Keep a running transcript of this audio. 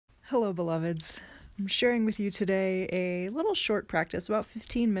Hello, beloveds. I'm sharing with you today a little short practice, about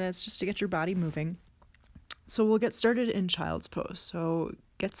 15 minutes, just to get your body moving. So we'll get started in child's pose. So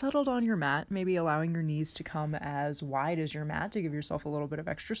get settled on your mat, maybe allowing your knees to come as wide as your mat to give yourself a little bit of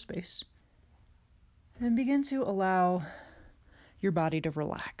extra space. And begin to allow your body to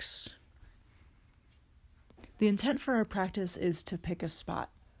relax. The intent for our practice is to pick a spot.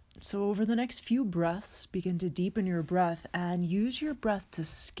 So over the next few breaths, begin to deepen your breath and use your breath to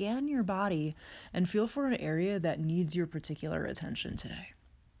scan your body and feel for an area that needs your particular attention today.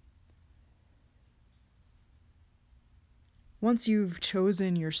 Once you've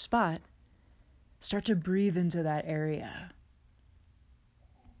chosen your spot, start to breathe into that area.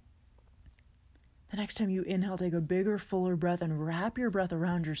 The next time you inhale, take a bigger, fuller breath and wrap your breath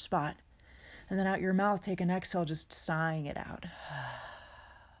around your spot. And then out your mouth, take an exhale, just sighing it out.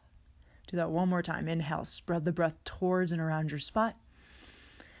 Do that one more time. Inhale, spread the breath towards and around your spot.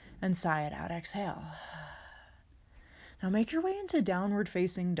 And sigh it out. Exhale. Now make your way into downward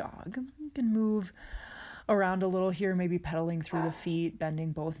facing dog. You can move around a little here, maybe pedaling through the feet,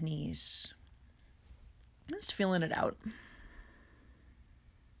 bending both knees. Just feeling it out.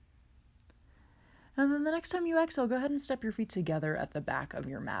 And then the next time you exhale, go ahead and step your feet together at the back of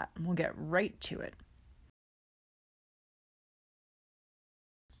your mat. And we'll get right to it.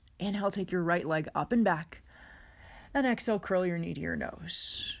 Inhale, take your right leg up and back. And exhale, curl your knee to your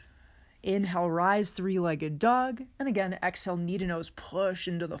nose. Inhale, rise, three-legged dog. And again, exhale, knee to nose, push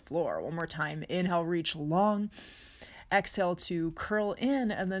into the floor. One more time. Inhale, reach long. Exhale to curl in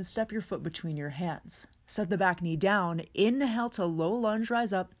and then step your foot between your hands. Set the back knee down. Inhale to low lunge,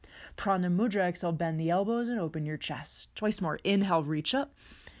 rise up. Prana mudra, exhale, bend the elbows and open your chest. Twice more. Inhale, reach up.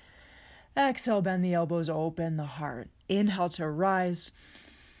 Exhale, bend the elbows, open the heart. Inhale to rise.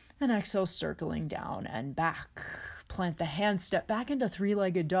 And exhale, circling down and back. Plant the hands, step back into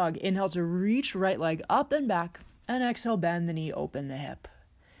three-legged dog. Inhale to reach right leg up and back. And exhale, bend the knee, open the hip.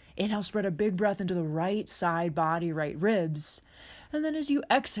 Inhale, spread a big breath into the right side body, right ribs. And then as you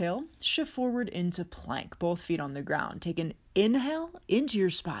exhale, shift forward into plank, both feet on the ground. Take an inhale into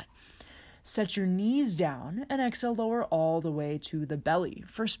your spot. Set your knees down and exhale, lower all the way to the belly.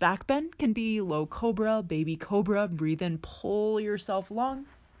 First back bend can be low cobra, baby cobra. Breathe in, pull yourself long.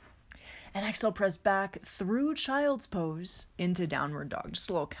 And exhale, press back through child's pose into downward dog. Just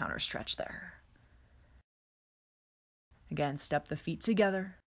a little counter stretch there. Again, step the feet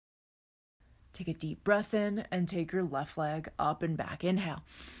together. Take a deep breath in and take your left leg up and back. Inhale.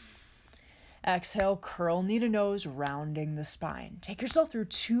 Exhale, curl knee to nose, rounding the spine. Take yourself through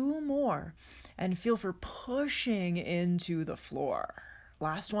two more and feel for pushing into the floor.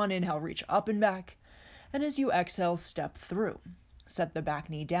 Last one, inhale, reach up and back. And as you exhale, step through. Set the back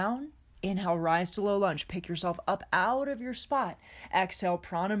knee down. Inhale, rise to low lunge. Pick yourself up out of your spot. Exhale,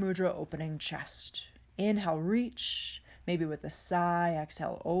 prana mudra, opening chest. Inhale, reach. Maybe with a sigh.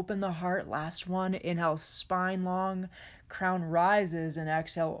 Exhale, open the heart. Last one. Inhale, spine long. Crown rises. And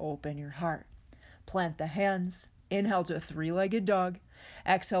exhale, open your heart. Plant the hands. Inhale to a three-legged dog.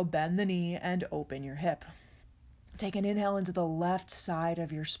 Exhale, bend the knee and open your hip. Take an inhale into the left side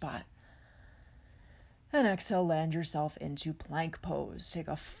of your spot. And exhale, land yourself into plank pose. Take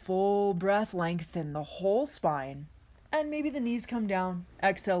a full breath, lengthen the whole spine. And maybe the knees come down.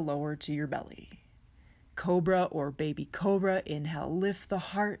 Exhale, lower to your belly. Cobra or baby cobra. Inhale, lift the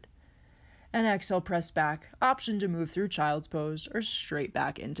heart. And exhale, press back. Option to move through child's pose or straight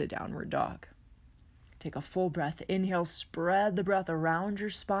back into downward dog. Take a full breath. Inhale, spread the breath around your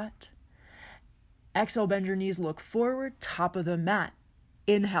spot. Exhale, bend your knees, look forward, top of the mat.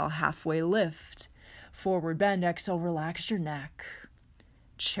 Inhale, halfway lift. Forward bend, exhale, relax your neck.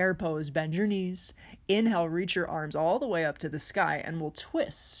 Chair pose, bend your knees. Inhale, reach your arms all the way up to the sky and we'll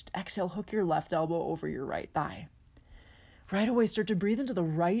twist. Exhale, hook your left elbow over your right thigh. Right away, start to breathe into the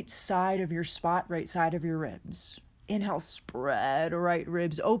right side of your spot, right side of your ribs. Inhale, spread right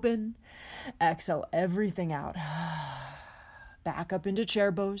ribs open. Exhale, everything out. Back up into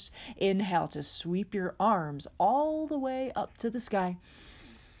chair pose. Inhale to sweep your arms all the way up to the sky.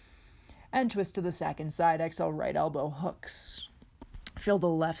 And twist to the second side. Exhale, right elbow hooks. Feel the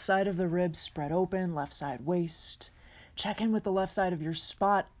left side of the ribs spread open, left side waist. Check in with the left side of your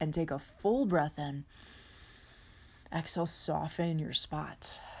spot and take a full breath in. Exhale, soften your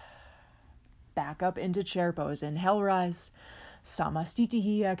spot. Back up into chair pose. Inhale, rise.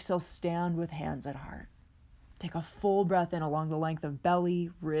 Samastitihi. Exhale, stand with hands at heart. Take a full breath in along the length of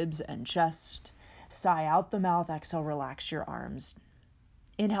belly, ribs, and chest. Sigh out the mouth. Exhale, relax your arms.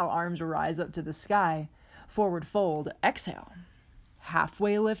 Inhale, arms rise up to the sky. Forward fold. Exhale.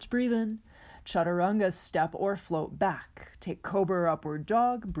 Halfway lift, breathe in. Chaturanga, step or float back. Take cobra or upward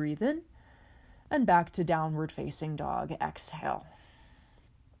dog, breathe in, and back to downward facing dog, exhale.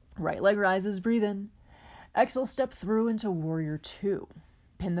 Right leg rises, breathe in. Exhale, step through into warrior two.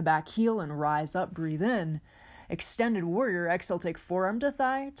 Pin the back heel and rise up, breathe in. Extended warrior, exhale, take forearm to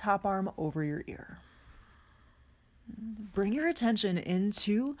thigh, top arm over your ear. Bring your attention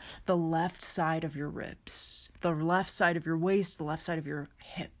into the left side of your ribs, the left side of your waist, the left side of your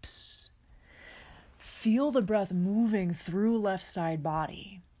hips. Feel the breath moving through left side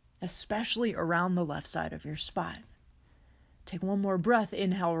body, especially around the left side of your spine. Take one more breath.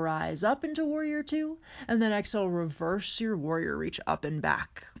 Inhale, rise up into warrior two, and then exhale, reverse your warrior, reach up and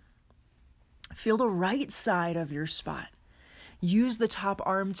back. Feel the right side of your spot. Use the top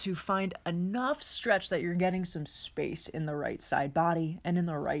arm to find enough stretch that you're getting some space in the right side body and in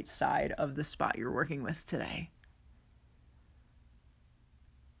the right side of the spot you're working with today.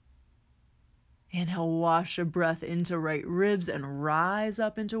 Inhale, wash a breath into right ribs and rise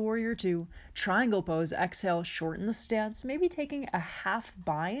up into warrior two. Triangle pose. Exhale, shorten the stance, maybe taking a half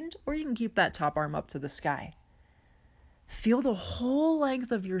bind, or you can keep that top arm up to the sky. Feel the whole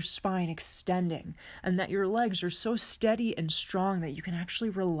length of your spine extending, and that your legs are so steady and strong that you can actually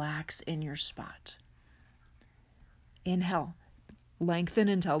relax in your spot. Inhale, lengthen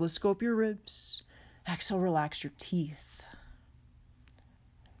and telescope your ribs. Exhale, relax your teeth.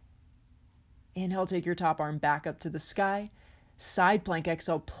 Inhale, take your top arm back up to the sky. Side plank,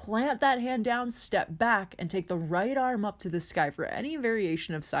 exhale, plant that hand down, step back, and take the right arm up to the sky for any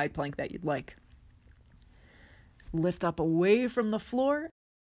variation of side plank that you'd like. Lift up away from the floor,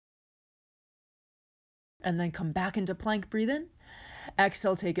 and then come back into plank, breathe in.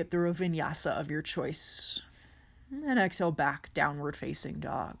 Exhale, take it through a vinyasa of your choice. And exhale, back, downward facing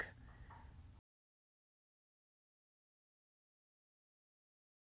dog.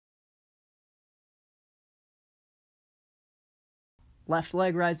 Left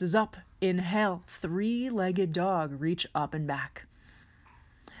leg rises up. Inhale, three-legged dog, reach up and back.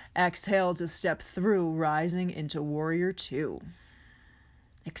 Exhale to step through, rising into warrior two.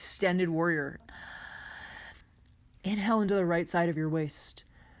 Extended warrior. Inhale into the right side of your waist.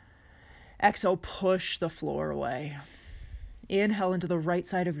 Exhale, push the floor away. Inhale into the right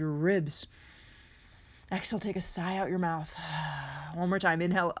side of your ribs. Exhale, take a sigh out your mouth. One more time.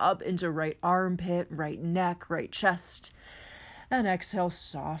 Inhale up into right armpit, right neck, right chest. And exhale,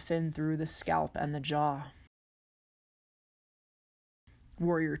 soften through the scalp and the jaw.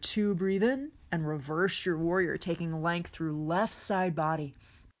 Warrior two, breathe in and reverse your warrior, taking length through left side body.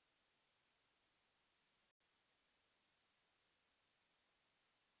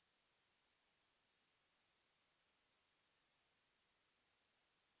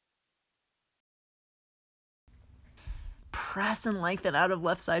 Press and lengthen out of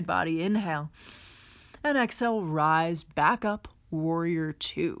left side body. Inhale. And exhale, rise back up, warrior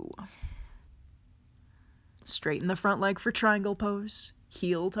two. Straighten the front leg for triangle pose.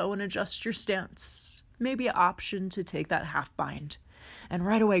 Heel toe and adjust your stance. Maybe an option to take that half bind. And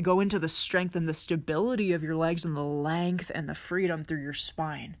right away, go into the strength and the stability of your legs and the length and the freedom through your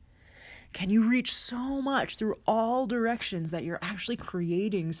spine. Can you reach so much through all directions that you're actually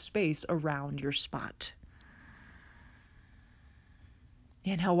creating space around your spot?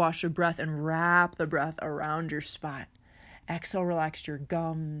 Inhale, wash your breath and wrap the breath around your spot. Exhale, relax your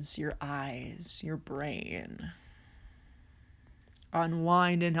gums, your eyes, your brain.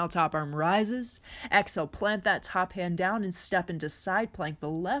 Unwind. Inhale, top arm rises. Exhale, plant that top hand down and step into side plank. The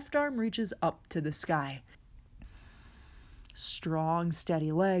left arm reaches up to the sky. Strong,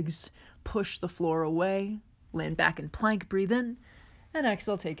 steady legs. Push the floor away. Land back in plank, breathe in. And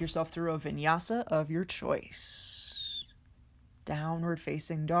exhale, take yourself through a vinyasa of your choice. Downward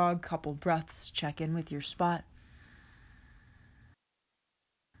facing dog, couple breaths, check in with your spot.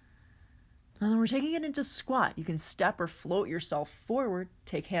 And then we're taking it into squat. You can step or float yourself forward,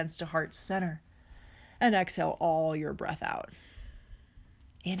 take hands to heart center, and exhale all your breath out.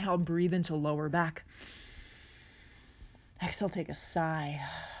 Inhale, breathe into lower back. Exhale, take a sigh.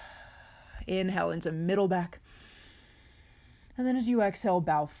 Inhale into middle back. And then as you exhale,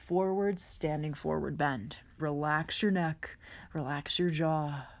 bow forward, standing forward bend. Relax your neck, relax your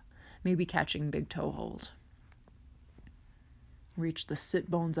jaw, maybe catching big toe hold. Reach the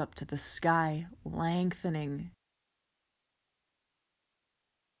sit bones up to the sky, lengthening.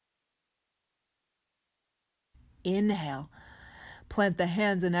 Inhale, plant the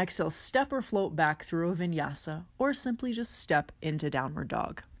hands and exhale, step or float back through a vinyasa, or simply just step into downward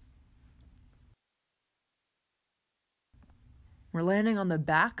dog. We're landing on the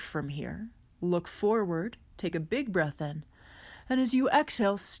back from here. Look forward, take a big breath in, And as you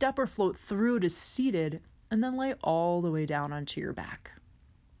exhale, step or float through to seated, and then lay all the way down onto your back.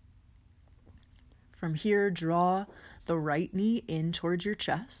 From here, draw the right knee in towards your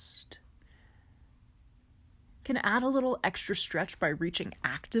chest. You can add a little extra stretch by reaching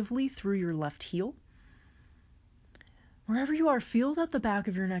actively through your left heel. Wherever you are, feel that the back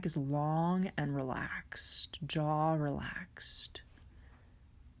of your neck is long and relaxed, jaw relaxed.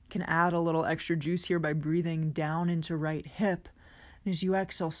 You can add a little extra juice here by breathing down into right hip. And as you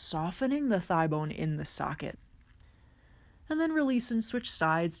exhale, softening the thigh bone in the socket. And then release and switch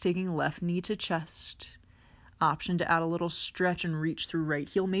sides, taking left knee to chest. Option to add a little stretch and reach through right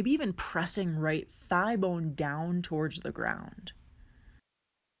heel, maybe even pressing right thigh bone down towards the ground.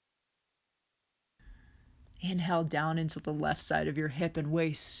 Inhale down into the left side of your hip and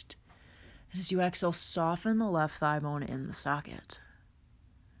waist. And as you exhale, soften the left thigh bone in the socket.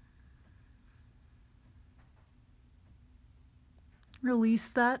 Release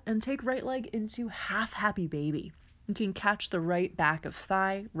that and take right leg into half happy baby. You can catch the right back of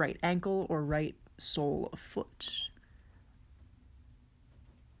thigh, right ankle, or right sole of foot.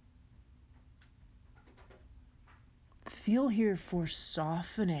 Feel here for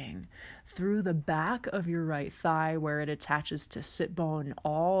softening through the back of your right thigh where it attaches to sit bone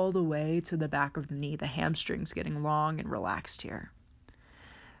all the way to the back of the knee, the hamstrings getting long and relaxed here.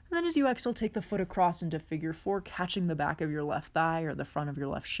 And then as you exhale, take the foot across into figure 4, catching the back of your left thigh or the front of your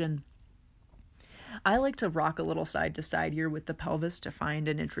left shin. I like to rock a little side to side here with the pelvis to find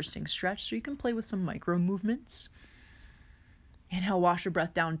an interesting stretch, so you can play with some micro movements. Inhale, wash your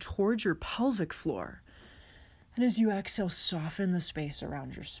breath down towards your pelvic floor. And as you exhale, soften the space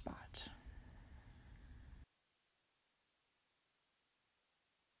around your spot.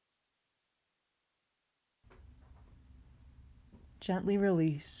 Gently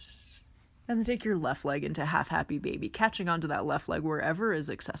release. And then take your left leg into half happy baby, catching onto that left leg wherever is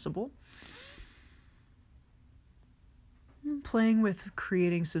accessible. And playing with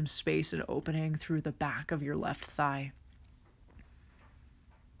creating some space and opening through the back of your left thigh.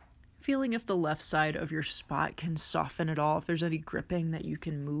 Feeling if the left side of your spot can soften at all, if there's any gripping that you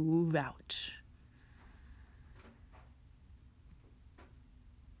can move out.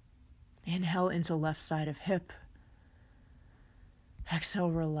 Inhale into left side of hip.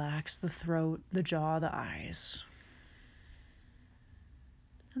 Exhale, relax the throat, the jaw, the eyes.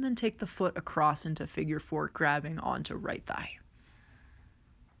 And then take the foot across into figure 4, grabbing onto right thigh.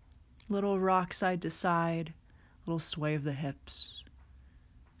 Little rock side to side, little sway of the hips.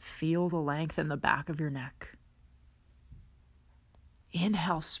 Feel the length in the back of your neck.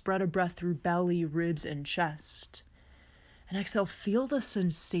 Inhale, spread a breath through belly, ribs, and chest. And exhale, feel the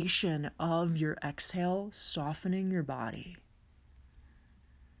sensation of your exhale softening your body.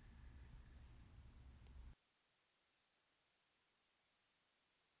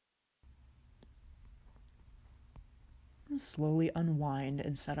 And slowly unwind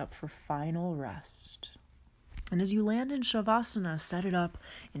and set up for final rest. And as you land in Shavasana, set it up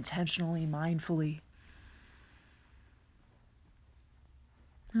intentionally, mindfully.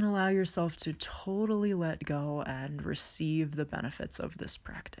 And allow yourself to totally let go and receive the benefits of this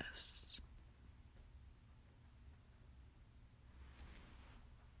practice.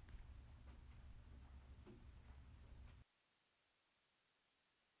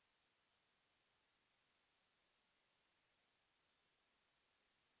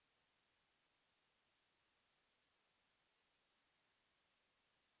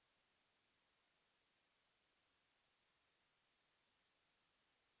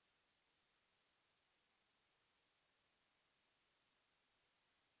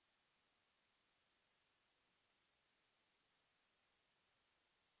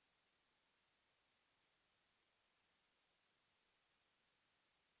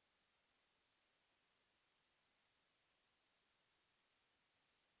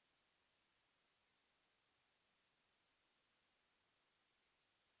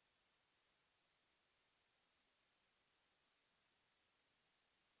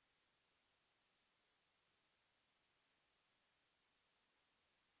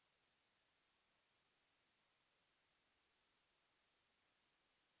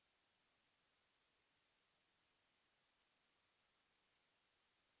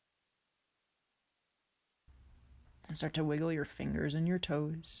 And start to wiggle your fingers and your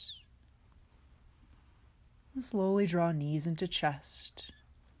toes. And slowly draw knees into chest.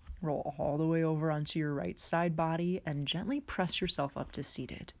 Roll all the way over onto your right side body and gently press yourself up to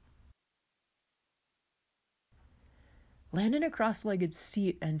seated. Land in a cross-legged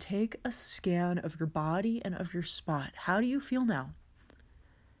seat and take a scan of your body and of your spot. How do you feel now?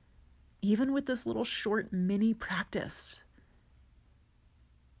 Even with this little short mini practice,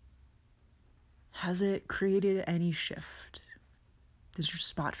 Has it created any shift? Does your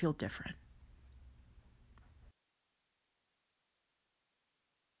spot feel different?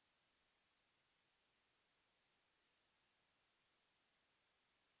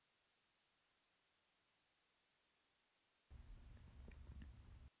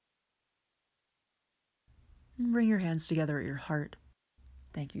 Bring your hands together at your heart.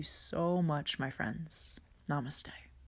 Thank you so much, my friends. Namaste.